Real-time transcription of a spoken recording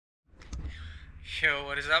Yo,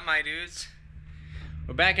 what is up, my dudes?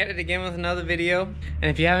 We're back at it again with another video. And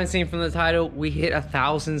if you haven't seen from the title, we hit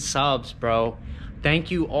 1,000 subs, bro. Thank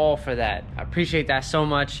you all for that. I appreciate that so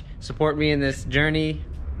much. Support me in this journey,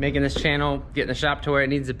 making this channel, getting the shop to where it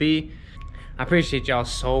needs to be. I appreciate y'all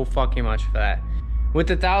so fucking much for that. With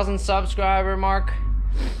the 1,000 subscriber mark,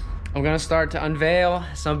 I'm gonna start to unveil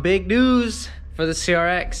some big news for the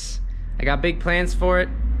CRX. I got big plans for it,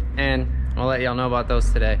 and I'll let y'all know about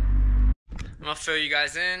those today. I'm gonna fill you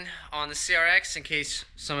guys in on the CRX in case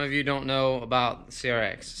some of you don't know about the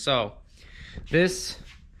CRX. So, this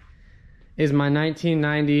is my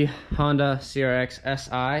 1990 Honda CRX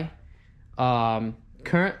SI.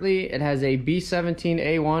 Currently, it has a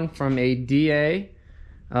B17A1 from a DA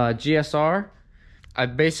GSR. I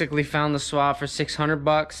basically found the swap for 600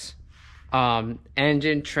 bucks.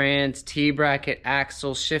 Engine, trans, T-bracket,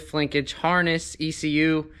 axle, shift linkage, harness,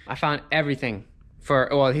 ECU. I found everything for,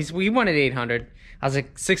 well, we wanted 800. I was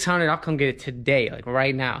like, 600, I'll come get it today, like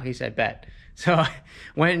right now. He said, bet. So I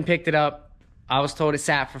went and picked it up. I was told it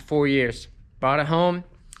sat for 4 years. Brought it home.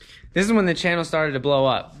 This is when the channel started to blow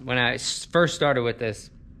up, when I first started with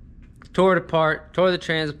this. Tore it apart, tore the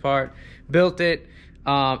trans apart, built it.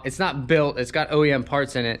 It's not built, it's got OEM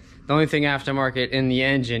parts in it. The only thing aftermarket in the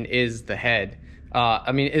engine is the head.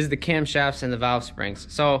 Is the camshafts and the valve springs.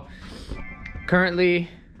 So currently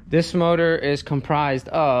this motor is comprised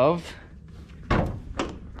of,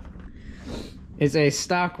 it's a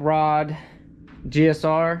stock rod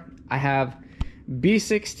GSR. I have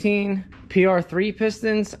B16 PR3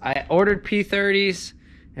 pistons. I ordered P30s,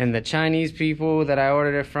 and the Chinese people that I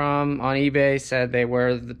ordered it from on eBay said they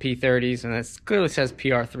were the P30s, and it clearly says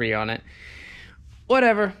PR3 on it.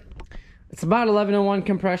 Whatever. It's about 1101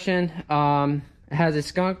 compression. It has a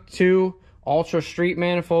Skunk 2 Ultra Street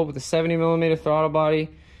manifold with a 70mm throttle body.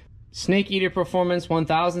 Snake Eater Performance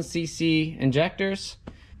 1000cc injectors.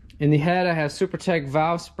 In the head, I have SuperTech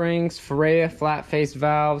valve springs, Ferrea flat face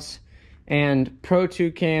valves, and Pro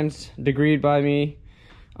 2 cams degreed by me.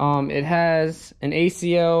 It has an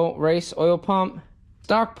ACL race oil pump.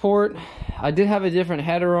 Stock port. I did have a different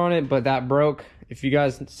header on it, but that broke. If you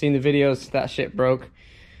guys seen the videos, that shit broke.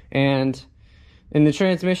 And in the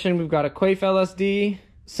transmission, we've got a Quaife LSD,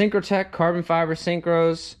 Syncrotech carbon fiber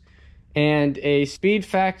synchros, and a Speed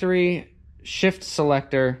Factory shift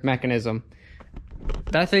selector mechanism.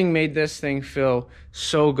 That thing made this thing feel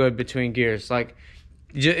so good between gears. Like,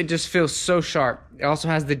 it just feels so sharp. It also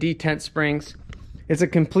has the detent springs. It's a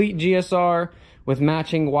complete GSR with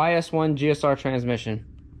matching YS1 GSR transmission.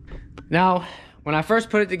 Now, when I first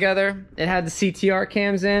put it together, it had the CTR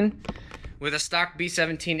cams in with a stock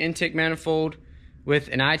B17 intake manifold with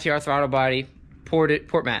an ITR throttle body,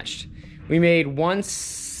 port matched. We made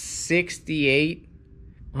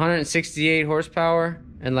 168 horsepower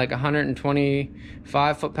and like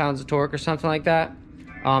 125 foot-pounds of torque or something like that.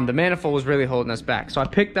 The manifold was really holding us back. So I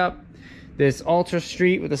picked up this Ultra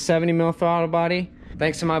Street with a 70mm throttle body.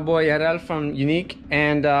 Thanks to my boy Yarel from Unique.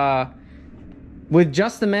 And with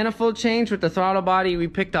just the manifold change with the throttle body, we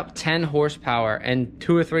picked up 10 horsepower and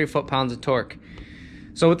 2 or 3 foot-pounds of torque.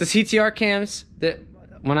 So with the CTR cams,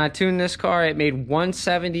 when I tuned this car, it made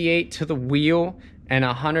 178 to the wheel and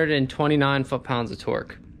 129 foot-pounds of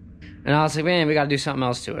torque. And I was like, man, we gotta do something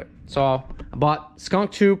else to it. So I bought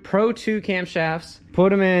Skunk 2 Pro 2 camshafts, put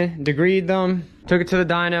them in, degreed them, took it to the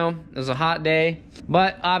dyno. It was a hot day,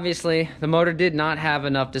 but obviously the motor did not have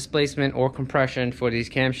enough displacement or compression for these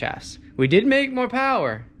camshafts. We did make more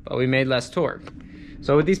power, but we made less torque.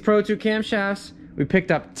 So with these Pro 2 camshafts, we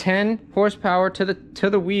picked up 10 horsepower to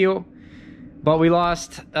the wheel, but we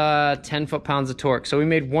lost 10 foot-pounds of torque. So we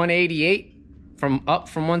made 188 up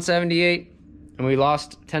from 178. And we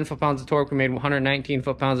lost 10 foot-pounds of torque. We made 119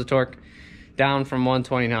 foot-pounds of torque, down from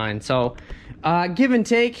 129. So, give and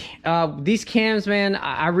take. These cams, man,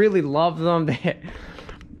 I really love them.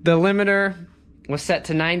 The limiter was set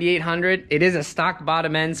to 9,800. It is a stock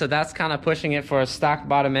bottom end, so that's kind of pushing it for a stock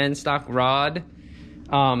bottom end, stock rod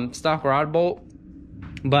bolt.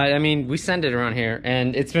 But, I mean, we send it around here,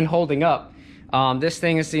 and it's been holding up. This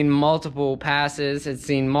thing has seen multiple passes. It's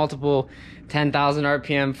seen multiple 10,000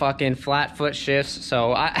 RPM fucking flat foot shifts.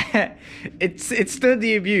 So it stood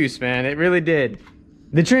the abuse, man. It really did.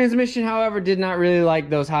 The transmission, however, did not really like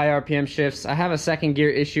those high RPM shifts. I have a second gear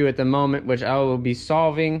issue at the moment, which I will be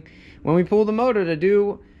solving when we pull the motor to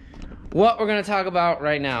do what we're going to talk about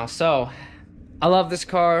right now. So I love this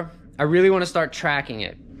car. I really want to start tracking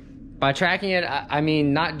it. By tracking it, I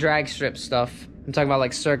mean not drag strip stuff. I'm talking about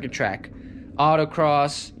like circuit track,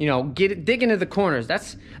 autocross, you know, dig into the corners.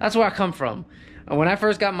 That's where I come from. When I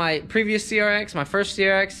first got my previous CRX, my first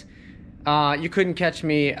CRX, you couldn't catch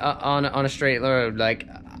me on a straight road. Like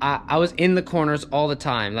I was in the corners all the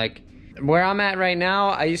time. Like where I'm at right now,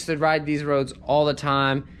 I used to ride these roads all the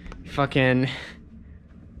time, fucking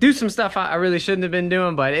do some stuff I really shouldn't have been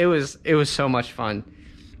doing, but it was so much fun.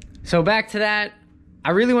 So back to that,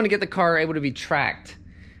 I really want to get the car able to be tracked.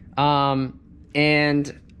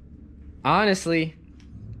 And honestly,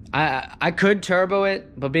 I could turbo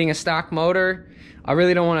it, but being a stock motor, I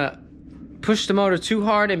really don't want to push the motor too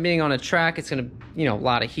hard, and being on a track, it's gonna, you know, a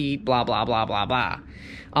lot of heat, blah, blah, blah, blah, blah.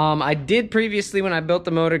 I did previously, when I built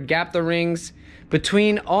the motor, gap the rings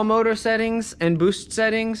between all motor settings and boost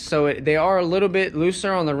settings, so they are a little bit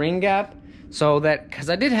looser on the ring gap, so that, because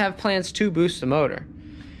I did have plans to boost the motor.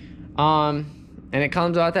 And it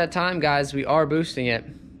comes out that time, guys, we are boosting it,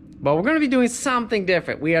 but we're gonna be doing something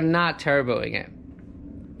different. We are not turboing it.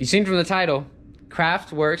 You've seen from the title,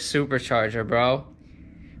 Kraftwerks Supercharger, bro.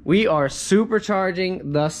 We are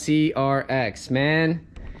supercharging the CRX, man.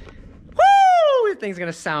 Woo! This thing's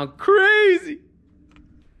gonna sound crazy.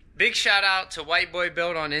 Big shout out to White Boy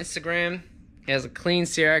Build on Instagram. He has a clean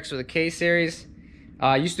CRX with a K-Series.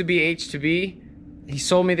 Used to be H2B. He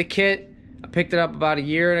sold me the kit. I picked it up about a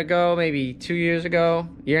year ago, maybe 2 years ago,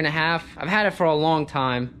 year and a half. I've had it for a long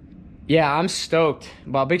time. Yeah, I'm stoked.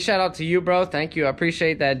 Well, big shout out to you, bro. Thank you. I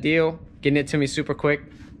appreciate that deal. Getting it to me super quick.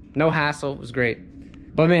 No hassle. It was great.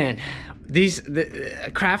 But man, the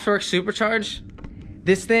Kraftwerks Supercharge,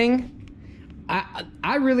 this thing,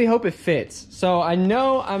 I really hope it fits. So I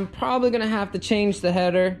know I'm probably gonna have to change the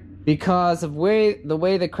header because of the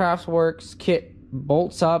way the Kraftwerks kit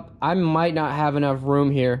bolts up. I might not have enough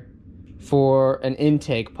room here for an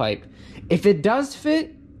intake pipe. If it does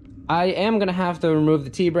fit, I am gonna have to remove the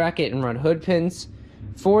T-bracket and run hood pins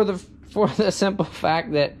for the simple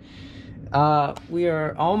fact that we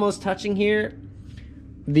are almost touching here.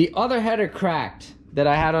 The other header cracked that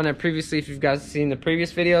I had on it previously, if you've guys seen the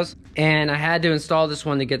previous videos, and I had to install this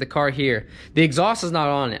one to get the car here. The exhaust is not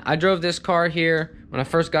on it. I drove this car here when I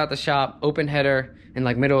first got the shop, open header, in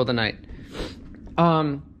like middle of the night.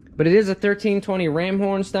 But it is a 1320 ram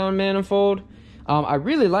horn stone manifold. I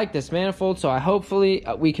really like this manifold, so hopefully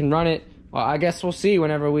we can run it. Well, I guess we'll see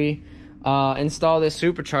whenever we install this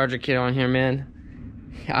supercharger kit on here, man.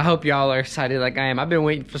 I hope y'all are excited like I am. I've been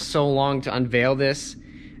waiting for so long to unveil this,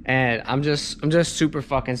 and I'm just super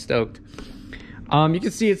fucking stoked. You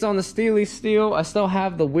can see it's on the Steely steel. I still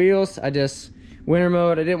have the wheels. I just winter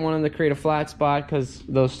mode. I didn't want them to create a flat spot because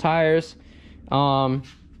those tires.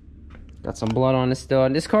 Got some blood on it still,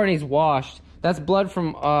 and this car needs washed. That's blood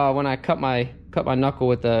from when I cut my knuckle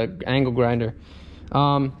with the angle grinder.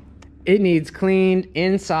 It needs cleaned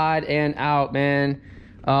inside and out, man.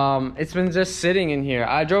 It's been just sitting in here.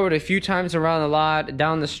 I drove it a few times around the lot,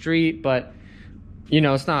 down the street, but you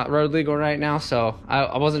know, it's not road legal right now, so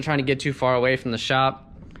I wasn't trying to get too far away from the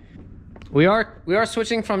shop. We are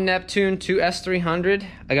switching from Neptune to S300.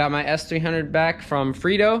 I got my S300 back from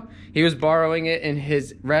Frito. He was borrowing it in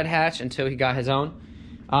his red hatch until he got his own.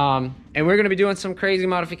 And we're gonna be doing some crazy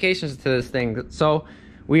modifications to this thing. So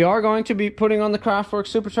we are going to be putting on the Kraftwerks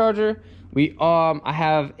Supercharger. I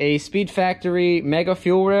have a Speed Factory Mega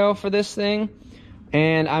Fuel Rail for this thing,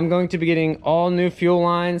 and I'm going to be getting all new fuel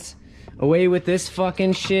lines away with this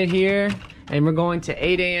fucking shit here, and we're going to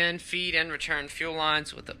 8AN feed and return fuel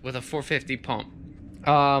lines with a 450 pump.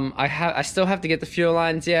 I still have to get the fuel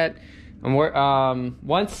lines yet,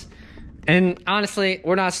 and and honestly,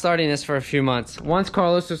 we're not starting this for a few months. Once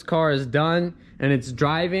Carlos's car is done and it's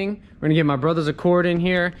driving, we're gonna get my brother's Accord in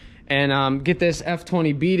here and get this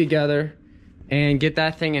F20B together and get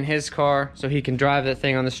that thing in his car so he can drive that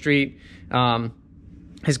thing on the street.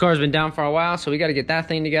 His car's been down for a while, so we got to get that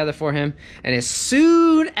thing together for him. And as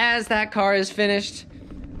soon as that car is finished,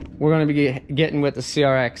 we're going to be getting with the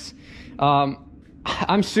CRX.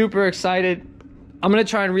 I'm super excited. I'm going to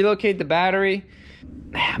try and relocate the battery.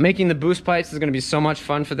 Making the boost pipes is going to be so much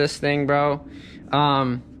fun for this thing, bro.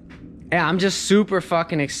 Yeah, I'm just super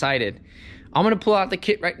fucking excited. I'm going to pull out the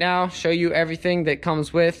kit right now, show you everything that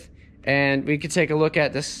comes with, and we can take a look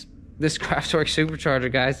at this Kraftwerks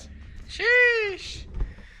Supercharger, guys. Sheesh.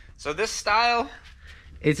 So this style,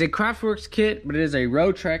 it's a Kraftwerks kit, but it is a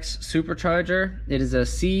Rotrex supercharger. It is a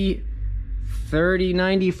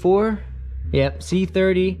C3094. Yep,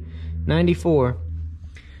 C3094.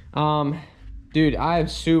 Dude, I am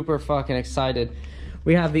super fucking excited.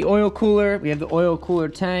 We have the oil cooler. We have the oil cooler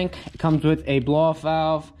tank. It comes with a blow-off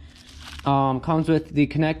valve. Comes with the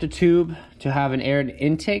connector tube to have an air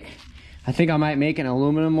intake. I think I might make an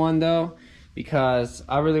aluminum one though, because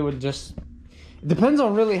I really would just. It depends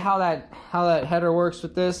on really how that header works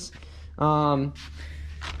with this.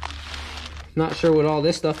 Not sure what all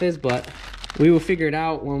this stuff is, but we will figure it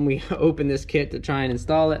out when we open this kit to try and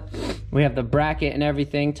install it. We have the bracket and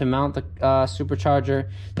everything to mount the supercharger.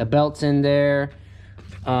 The belt's in there.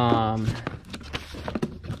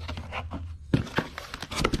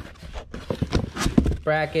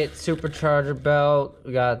 Bracket, supercharger belt.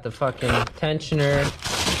 We got the fucking tensioner,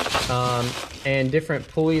 and different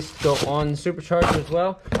pulleys to go on the supercharger as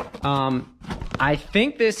well. I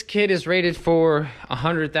think this kit is rated for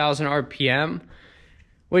 100,000 RPM,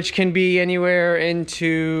 which can be anywhere in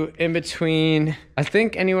between, I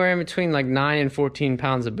think anywhere in between like 9 and 14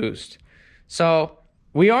 pounds of boost. So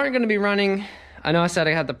we aren't going to be running, I know I said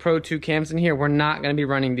I had the Pro 2 cams in here. We're not going to be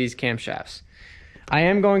running these camshafts. I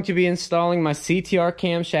am going to be installing my CTR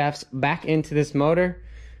camshafts back into this motor.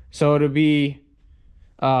 So it'll be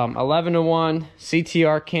 11-to-1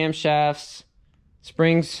 CTR camshafts,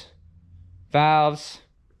 springs, valves,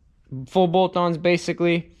 full bolt-ons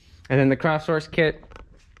basically, and then the Kraftwerks kit.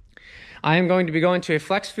 I am going to be going to a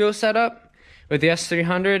flex fuel setup with the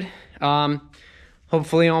S300.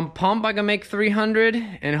 Hopefully on pump I can make 300,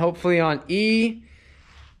 and hopefully on E,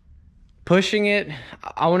 pushing it,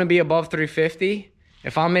 I want to be above 350.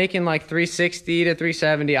 If I'm making like 360 to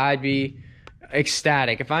 370, I'd be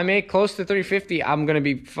ecstatic. If I make close to 350, I'm going to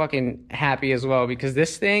be fucking happy as well, because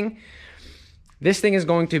this thing is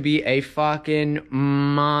going to be a fucking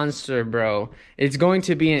monster, bro. It's going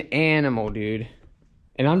to be an animal, dude.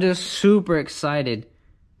 And I'm just super excited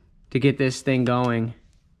to get this thing going.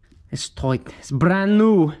 It's tight. It's brand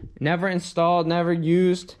new. Never installed, never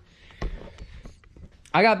used.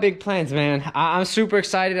 I got big plans, man. I'm super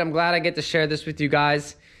excited. I'm glad I get to share this with you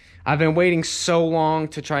guys. I've been waiting so long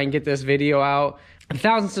to try and get this video out.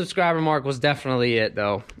 1,000 subscriber mark was definitely it,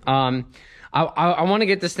 though. I want to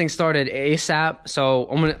get this thing started ASAP,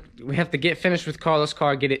 so we have to get finished with Carlos'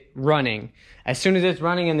 car, get it running. As soon as it's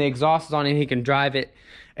running and the exhaust is on and he can drive it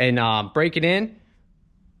and break it in,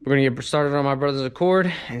 we're going to get started on my brother's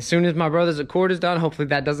Accord. And as soon as my brother's Accord is done, hopefully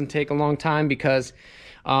that doesn't take a long time, because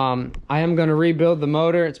I am going to rebuild the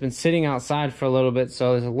motor. It's been sitting outside for a little bit,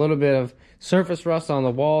 so there's a little bit of surface rust on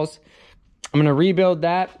the walls. I'm going to rebuild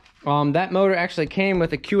that. That motor actually came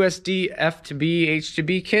with a QSD F2B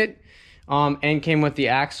H2B kit. And came with the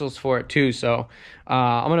axles for it too. So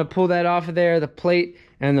I'm gonna pull that off of there, the plate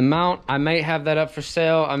and the mount. I might have that up for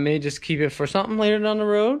sale. I may just keep it for something later down the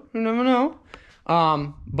road. You never know.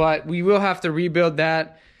 But we will have to rebuild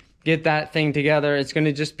that, get that thing together. It's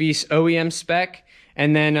gonna just be OEM spec.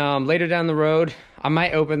 And then later down the road, I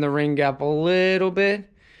might open the ring gap a little bit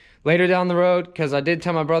later down the road, because I did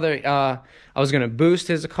tell my brother I was gonna boost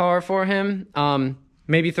his car for him.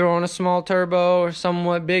 Maybe throw on a small turbo or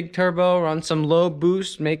somewhat big turbo, run some low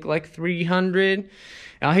boost, make like 300.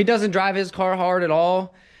 He doesn't drive his car hard at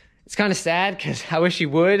all. It's kind of sad, because I wish he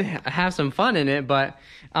would have some fun in it, but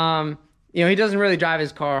you know, he doesn't really drive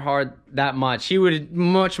his car hard that much. He would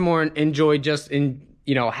much more enjoy just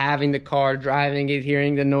having the car, driving it,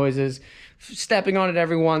 hearing the noises, stepping on it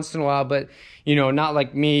every once in a while, but you know, not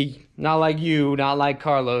like me, not like you, not like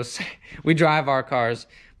Carlos. We drive our cars.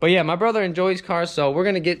 But yeah, my brother enjoys cars, so we're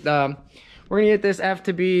gonna get this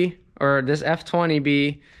F2B or this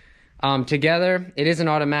F20B together. It is an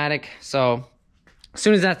automatic, so as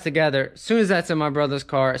soon as that's together, as soon as that's in my brother's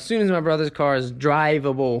car, as soon as my brother's car is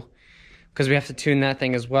drivable, because we have to tune that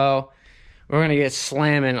thing as well, we're gonna get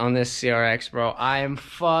slamming on this CRX, bro. I am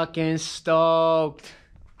fucking stoked.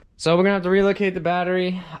 So we're gonna have to relocate the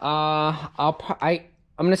battery. I'm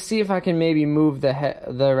gonna see if I can maybe move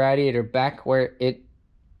the radiator back where it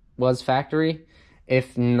was factory.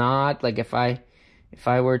 If not, like if I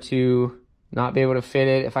were to not be able to fit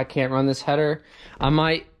it, if I can't run this header, I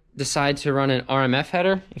might decide to run an RMF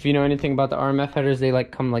header. If you know anything about the RMF headers, they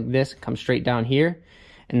like come like this, come straight down here,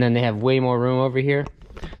 and then they have way more room over here.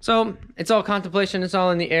 So it's all contemplation, it's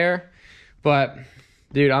all in the air, but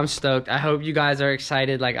dude, I'm stoked. I hope you guys are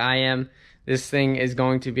excited like I am. This thing is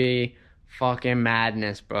going to be fucking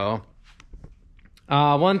madness, bro.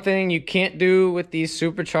 One thing you can't do with these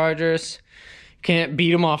superchargers, you can't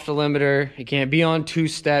beat them off the limiter, you can't be on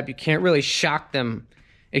two-step, you can't really shock them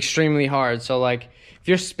extremely hard. So like, if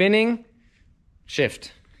you're spinning,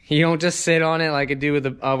 shift. You don't just sit on it like you do with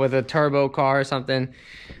a turbo car or something.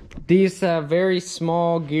 These have very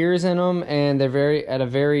small gears in them, and they're at a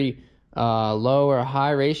very low or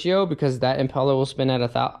high ratio, because that impeller will spin at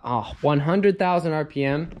 100,000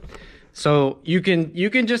 RPM. So you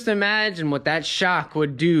can just imagine what that shock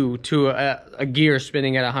would do to a gear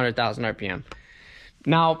spinning at 100,000 RPM.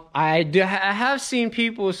 Now, I have seen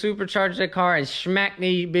people supercharge their car and smack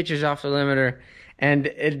these bitches off the limiter, and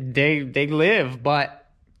they live, but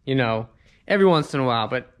you know, every once in a while,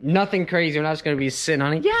 but nothing crazy. We're not just gonna be sitting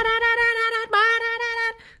on it.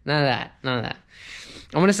 None of that. None of that.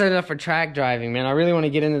 I want to set it up for track driving, man. I really want to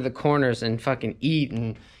get into the corners and fucking eat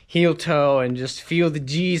and heel toe and just feel the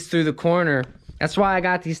G's through the corner. That's why I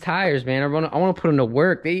got these tires, man. I want to put them to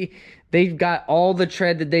work. They've got all the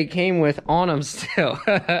tread that they came with on them still.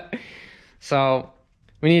 So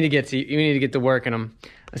we need to get to work in them.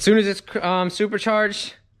 As soon as it's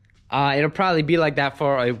supercharged, it'll probably be like that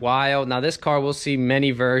for a while. Now this car will see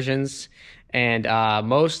many versions, and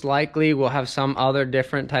most likely we'll have some other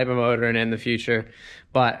different type of motor in the future.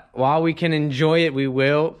 But while we can enjoy it, we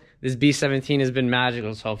will. This B17 has been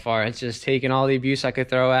magical so far. It's just taken all the abuse I could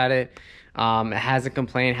throw at it. It hasn't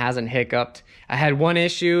complained, hasn't hiccuped. I had one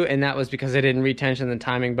issue, and that was because I didn't retension the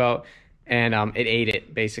timing belt, and it ate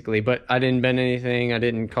it basically. But I didn't bend anything. I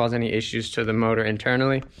didn't cause any issues to the motor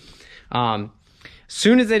internally.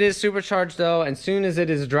 Soon as it is supercharged though, and soon as it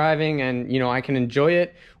is driving and, you know, I can enjoy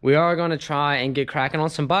it, we are going to try and get cracking on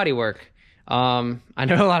some body work. I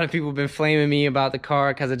know a lot of people have been flaming me about the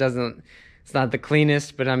car because it's not the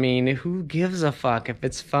cleanest, but I mean, who gives a fuck? If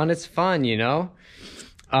it's fun, you know?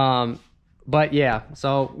 But yeah,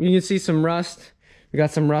 so you can see some rust. We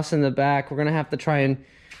got some rust in the back. We're gonna have to try and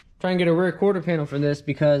get a rear quarter panel for this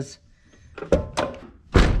because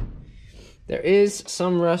there is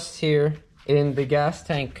some rust here in the gas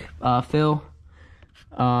tank fill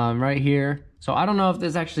right here. So I don't know if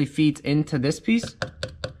this actually feeds into this piece,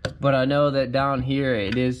 but I know that down here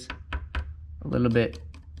it is a little bit.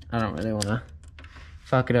 I don't really want to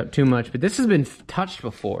fuck it up too much, but this has been touched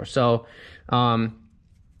before. So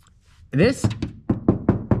there's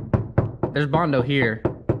Bondo here,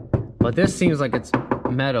 but this seems like it's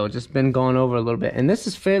metal, just been going over a little bit, and this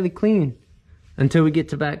is fairly clean until we get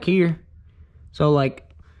to back here. So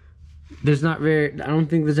like there's not very, I don't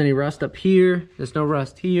think there's any rust up here. There's no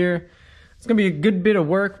rust here. It's gonna be a good bit of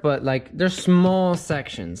work, but like there's small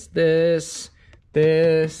sections. The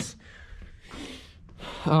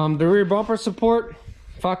rear bumper support,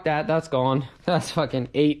 fuck that, that's gone. That's fucking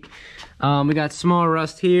 8. We got small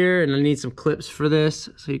rust here, and I need some clips for this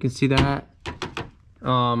so you can see that.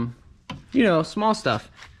 You know, small stuff.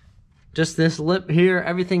 Just this lip here,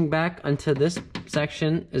 everything back onto this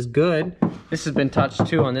section is good. This has been touched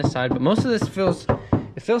too on this side, but most of this feels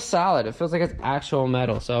solid. It feels like it's actual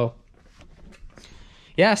metal. So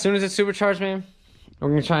yeah, as soon as it's supercharged, man, we're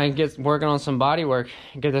gonna try and get working on some body work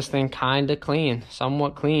and get this thing kinda clean,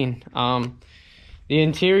 somewhat clean. The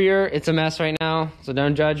interior, it's a mess right now, so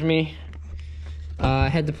don't judge me. I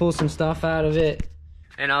had to pull some stuff out of it,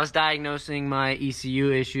 and I was diagnosing my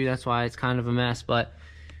ECU issue. That's why it's kind of a mess. But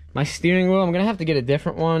my steering wheel, I'm gonna have to get a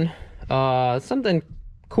different one. Something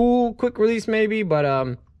cool, quick release maybe,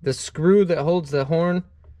 but the screw that holds the horn,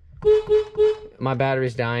 my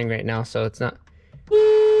battery's dying right now, so it's not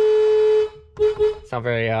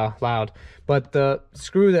very loud. But the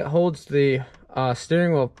screw that holds the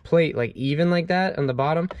steering wheel plate, like even like that on the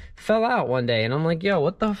bottom, fell out one day, and I'm like, yo,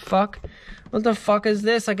 what the fuck is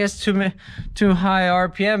this? I guess too high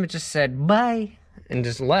RPM. It just said bye and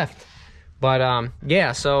just left. But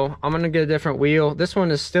yeah, so I'm gonna get a different wheel. This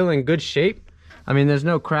one is still in good shape. I mean, there's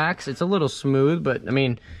no cracks. It's a little smooth, but I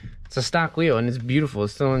mean, it's a stock wheel and it's beautiful.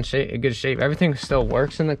 It's still in good shape. Everything still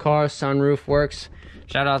works in the car. Sunroof works.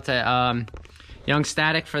 Shout out to Young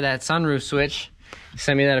Static for that sunroof switch. He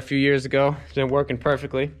sent me that a few years ago. It's been working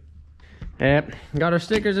perfectly. Yep, got our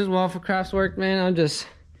stickers as well for Kraftwerks, man.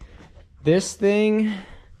 This thing,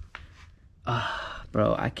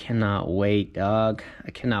 bro, I cannot wait, dog. I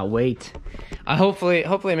cannot wait. Hopefully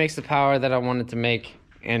it makes the power that I wanted to make,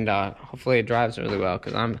 and hopefully it drives really well,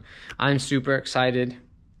 because I'm super excited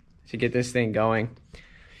to get this thing going.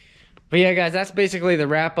 But yeah, guys, that's basically the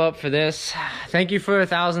wrap up for this. Thank you for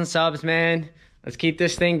 1,000 subs, man. Let's keep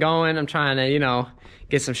this thing going. I'm trying to, you know,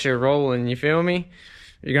 get some shit rolling, you feel me?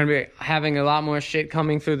 You're gonna be having a lot more shit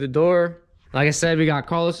coming through the door. Like I said, we got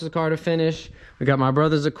Carlos's car to finish. We got my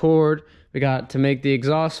brother's Accord. We got to make the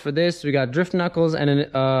exhaust for this. We got drift knuckles and an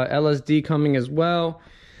LSD coming as well.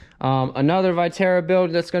 Another Vitara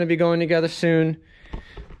build that's gonna be going together soon.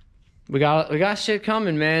 We got shit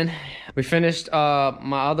coming, man. We finished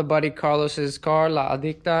my other buddy Carlos's car, La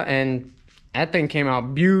Adicta, and that thing came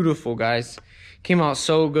out beautiful, guys. Came out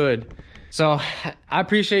so good. So I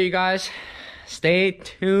appreciate you guys. Stay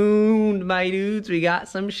tuned, my dudes. We got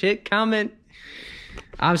some shit coming.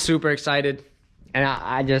 I'm super excited. And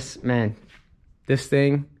I just, man, this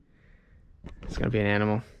thing, it's gonna be an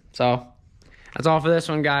animal. So that's all for this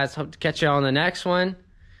one, guys. Hope to catch you on the next one.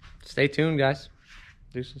 Stay tuned, guys.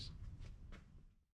 Deuces.